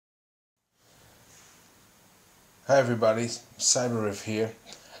Hi everybody, CyberRiff here.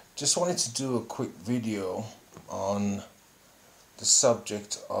 Just wanted to do a quick video on the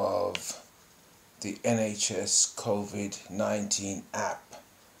subject of the NHS Covid-19 app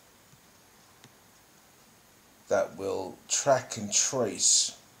that will track and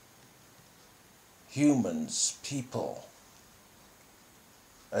trace humans, people,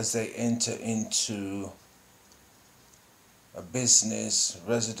 as they enter into a business,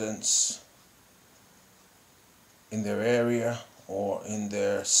 residence, in their area or in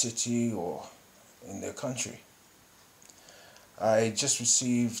their city or in their country. I just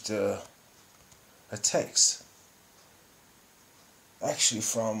received a text actually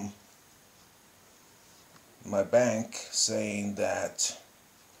from my bank saying that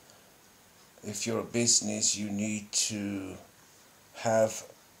if you're a business, you need to have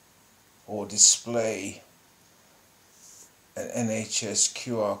or display an NHS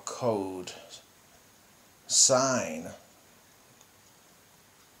QR code sign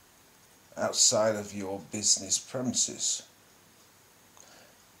outside of your business premises,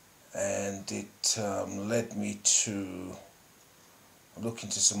 and it led me to look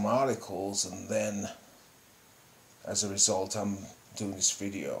into some articles, and then as a result I'm doing this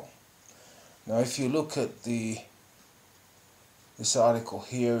video. Now if you look at this article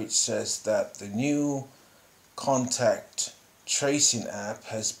here, it says that the new contact tracing app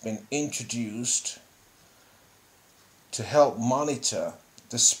has been introduced to help monitor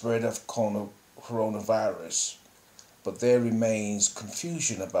the spread of coronavirus, but there remains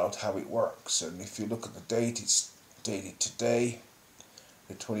confusion about how it works. And if you look at the date, it's dated today,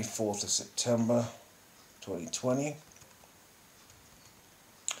 the 24th of September 2020,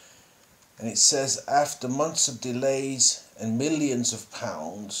 and it says, after months of delays and millions of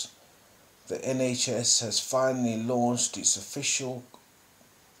pounds, the NHS has finally launched its official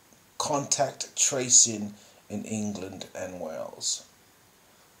contact tracing in England and Wales.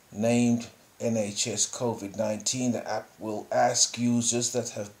 Named NHS Covid-19, the app will ask users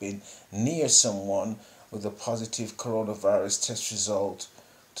that have been near someone with a positive coronavirus test result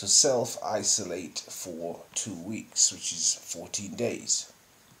to self-isolate for 2 weeks, which is 14 days.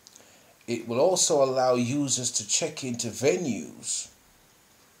 It will also allow users to check into venues.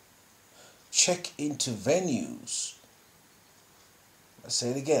 I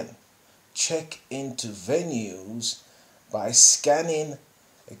say it again. Check into venues by scanning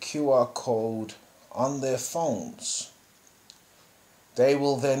a QR code on their phones. They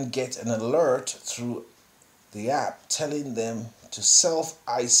will then get an alert through the app telling them to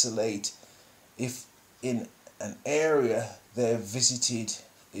self-isolate if in an area they've visited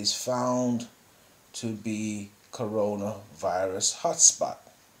is found to be coronavirus hotspot.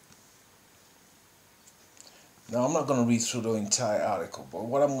 Now I'm not going to read through the entire article, but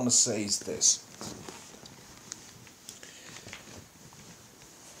what I'm going to say is this.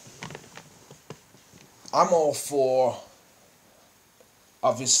 I'm all for,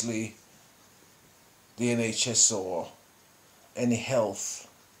 obviously, the NHS or any health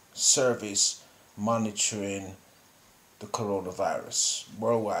service monitoring the coronavirus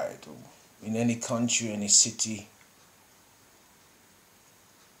worldwide, in any country, any city.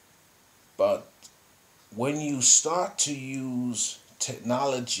 But when you start to use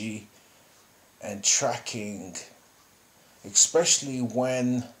technology and tracking, especially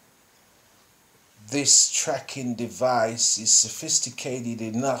when this tracking device is sophisticated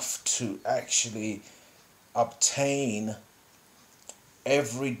enough to actually obtain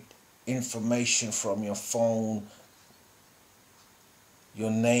every information from your phone,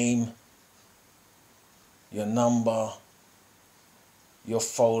 your name, your number, your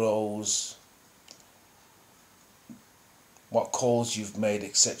photos, what calls you've made,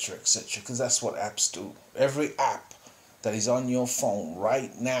 etc., etc., because that's what apps do. Every app that is on your phone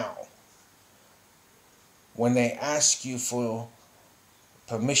right now, when they ask you for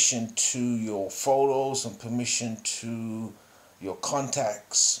permission to your photos and permission to your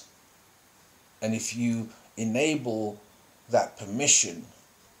contacts, and if you enable that permission,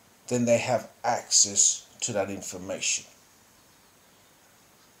 then they have access to that information.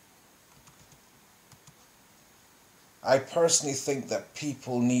 I personally think that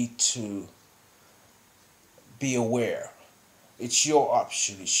people need to be aware. It's your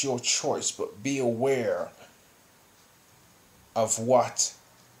option, it's your choice, but be aware of what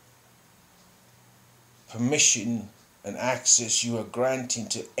permission and access you are granting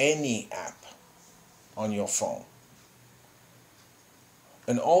to any app on your phone.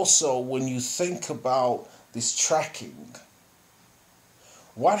 And also, when you think about this tracking,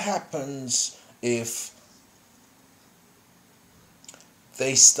 what happens if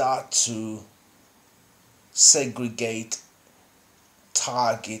they start to segregate,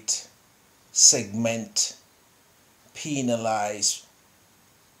 target, segment, penalize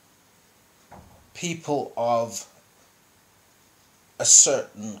people of a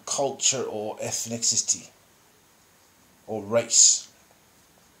certain culture or ethnicity or race.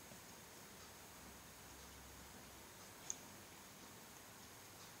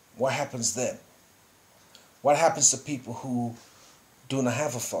 What happens then? What happens to people who do not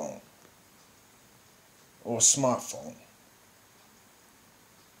have a phone or a smartphone?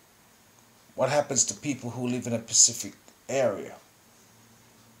 What happens to people who live in a Pacific area?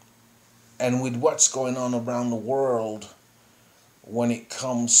 And with what's going on around the world when it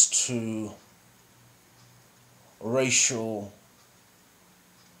comes to racial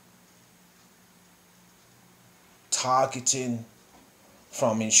targeting,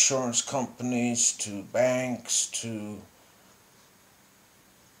 from insurance companies to banks to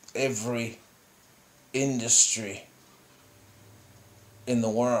every industry in the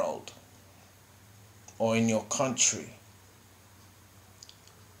world or in your country,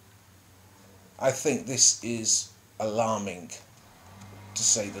 I think this is alarming, to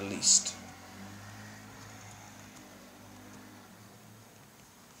say the least.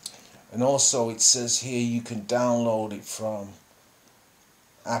 And also it says here you can download it from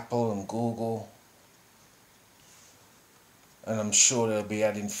Apple and Google, and I'm sure they'll be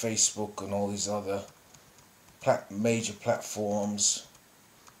adding Facebook and all these other major platforms.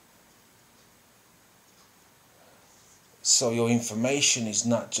 So your information is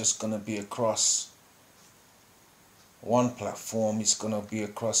not just going to be across one platform, it's going to be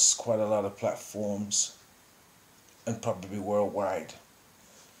across quite a lot of platforms and probably worldwide.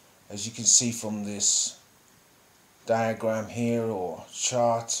 As you can see from this diagram here or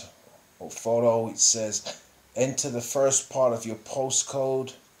chart or photo, it says enter the first part of your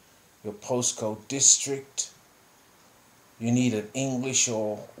postcode district. You need an English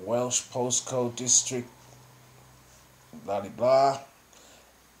or Welsh postcode district, blah blah blah.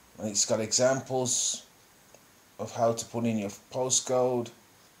 And it's got examples of how to put in your postcode.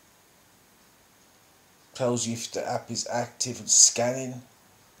 Tells you if the app is active and scanning.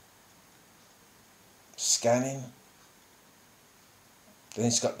 Then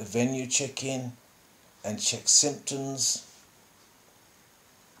it's got the venue check-in and check symptoms.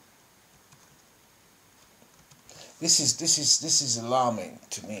 This is alarming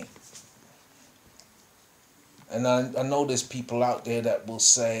to me. And I know there's people out there that will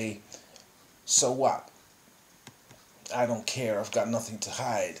say, so what? I don't care, I've got nothing to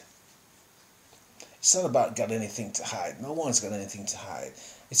hide. It's not about got anything to hide. No one's got anything to hide.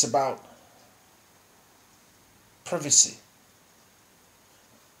 It's about privacy.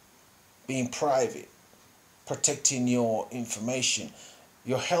 Being private, protecting your information.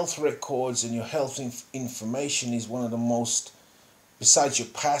 Your health records and your health information is one of the most, besides your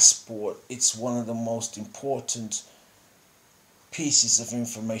passport, it's one of the most important pieces of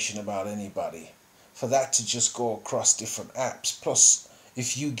information about anybody. For that to just go across different apps. Plus,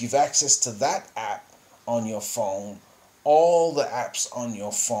 if you give access to that app on your phone, all the apps on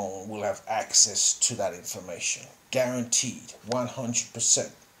your phone will have access to that information. Guaranteed,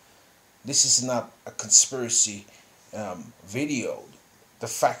 100%. This is not a conspiracy video. The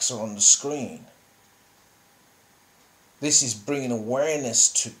facts are on the screen. This is bringing awareness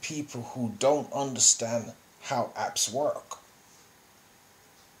to people who don't understand how apps work.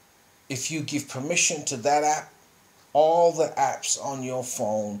 If you give permission to that app, all the apps on your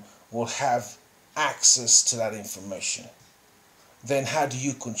phone will have access to that information. Then how do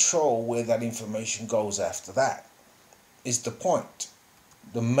you control where that information goes after that? Is the point.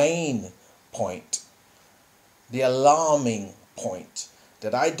 The main point, the alarming point,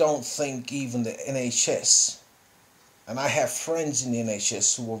 that I don't think even the NHS, and I have friends in the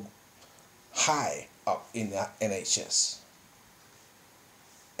NHS who are high up in the NHS,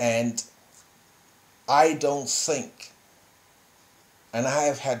 and I don't think, and I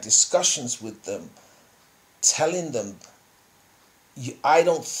have had discussions with them telling them, I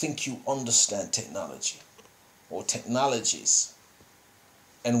don't think you understand technology or technologies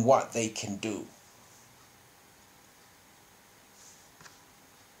and what they can do.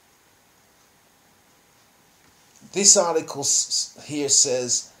 This article here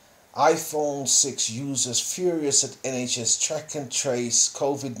says iPhone 6 users furious at NHS track and trace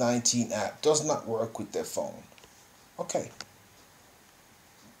COVID-19 app does not work with their phone. Okay,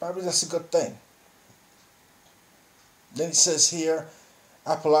 probably that's a good thing. Then it says here,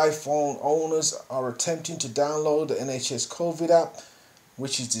 Apple iPhone owners are attempting to download the NHS COVID app,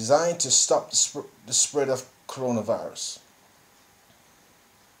 which is designed to stop the spread of coronavirus.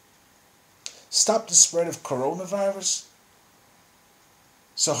 stop the spread of coronavirus.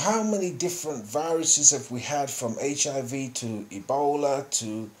 So how many different viruses have we had, from HIV to Ebola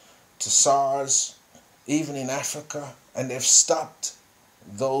to SARS, even in Africa, and they've stopped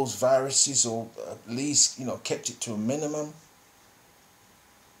those viruses, or at least, kept it to a minimum,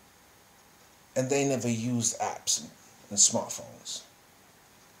 and they never used apps and smartphones.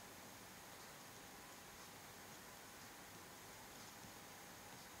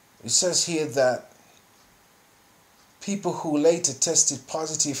 It says here that people who later tested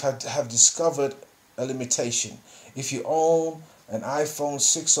positive have discovered a limitation. If you own an iPhone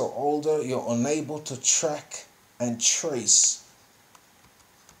 6 or older, you're unable to track and trace.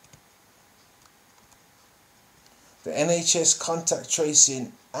 The NHS contact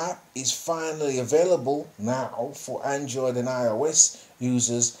tracing app is finally available now for Android and iOS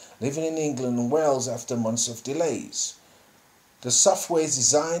users living in England and Wales after months of delays. The software is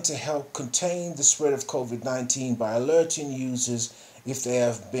designed to help contain the spread of COVID-19 by alerting users if they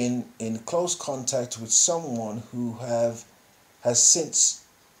have been in close contact with someone who has since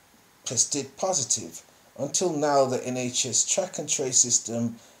tested positive. Until now, the NHS track and trace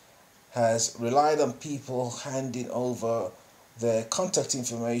system has relied on people handing over their contact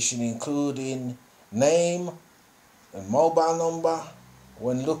information, including name and mobile number,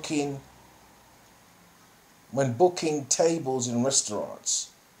 when booking tables in restaurants,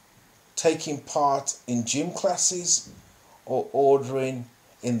 taking part in gym classes, or ordering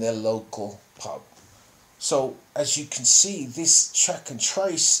in their local pub. So as you can see, this track and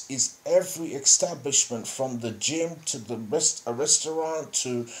trace is every establishment, from the gym to a restaurant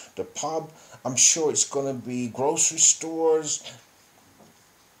to the pub. I'm sure it's going to be grocery stores,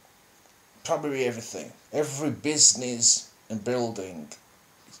 probably everything. Every business and building,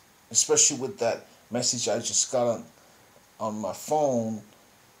 especially with that message I just got on my phone.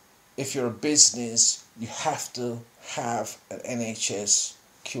 If you're a business, you have to have an NHS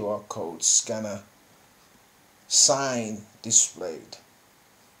QR code scanner sign displayed.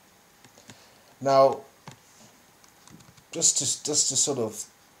 Now, just to sort of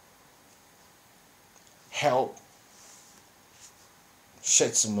help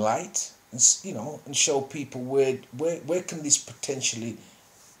shed some light, and show people where can this potentially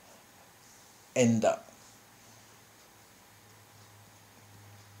end up.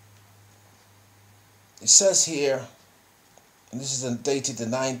 It says here, and this is dated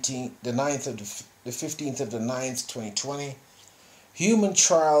the 15th of the 9th, 2020. Human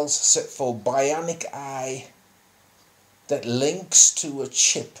trials set for bionic eye that links to a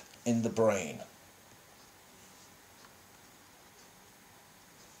chip in the brain.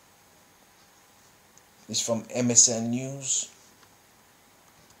 It's from MSN News.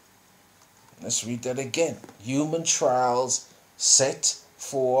 Let's read that again. Human trials set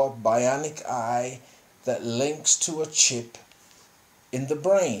for bionic eye that links to a chip in the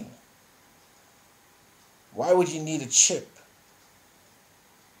brain. Why would you need a chip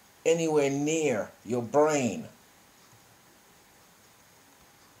anywhere near your brain?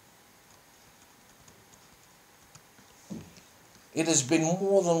 It has been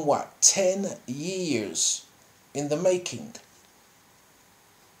more than 10 years in the making.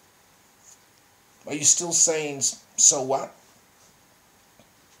 Are you still saying, so what?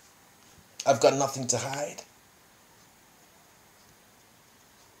 I've got nothing to hide?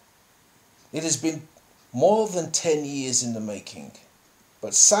 It has been more than 10 years in the making,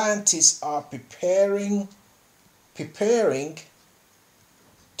 but scientists are preparing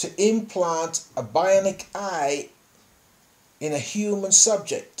to implant a bionic eye in a human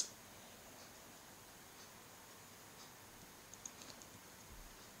subject.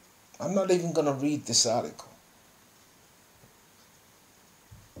 I'm not even going to read this article,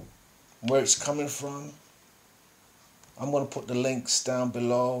 where it's coming from. I'm going to put the links down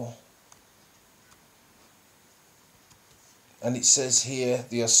below. And it says here,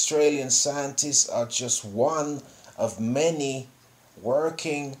 the Australian scientists are just one of many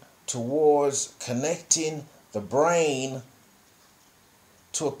working towards connecting the brain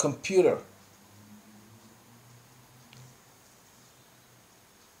to a computer.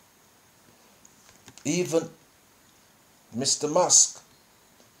 Even Mr. Musk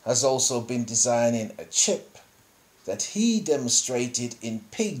has also been designing a chip that he demonstrated in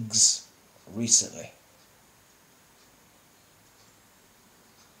pigs recently.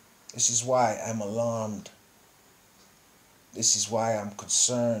 This is why I'm alarmed. This is why I'm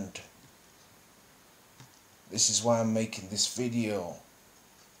concerned. This is why I'm making this video.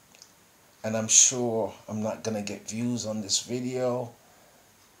 And I'm sure I'm not going to get views on this video,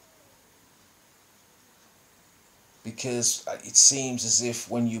 because it seems as if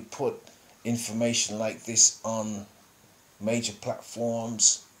when you put information like this on major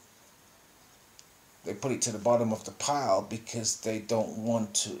platforms. They put it to the bottom of the pile because they don't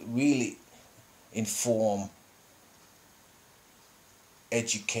want to really inform,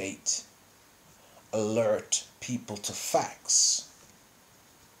 educate, alert people to facts,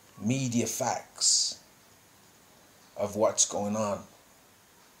 media facts of what's going on.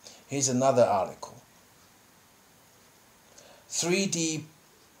 Here's another article. 3D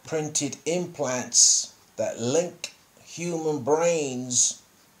printed implants that link human brains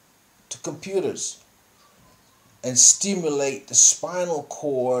to computers and stimulate the spinal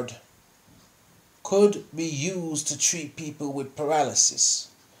cord could be used to treat people with paralysis.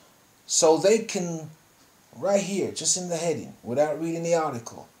 So they can, right here, just in the heading, without reading the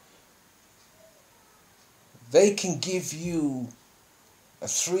article, they can give you a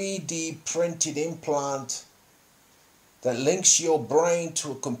 3D printed implant that links your brain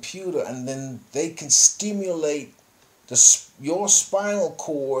to a computer, and then they can stimulate your spinal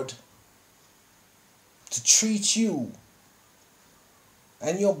cord to treat you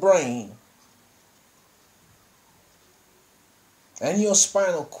and your brain and your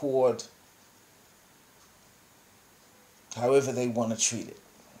spinal cord however they want to treat it.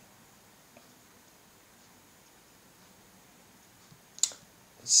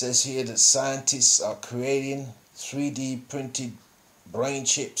 It says here that scientists are creating 3D printed brain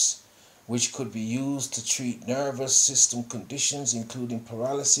chips which could be used to treat nervous system conditions including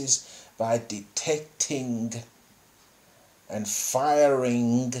paralysis by detecting and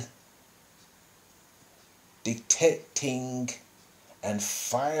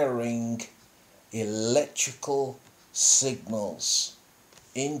firing electrical signals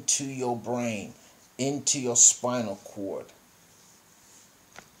into your brain, into your spinal cord.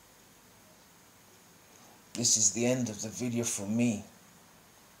 This is the end of the video from me.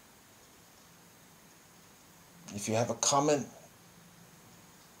 If you have a comment,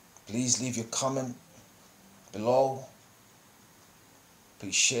 please leave your comment below.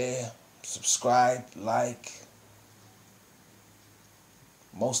 Please share, subscribe, like.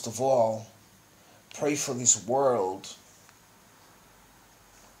 Most of all, pray for this world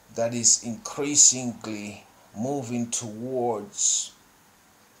that is increasingly moving towards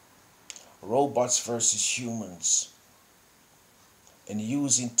robots versus humans and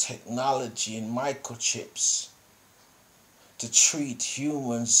using technology and microchips to treat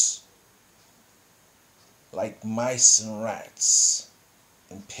humans like mice and rats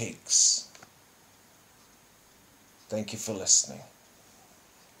and pigs. Thank you for listening.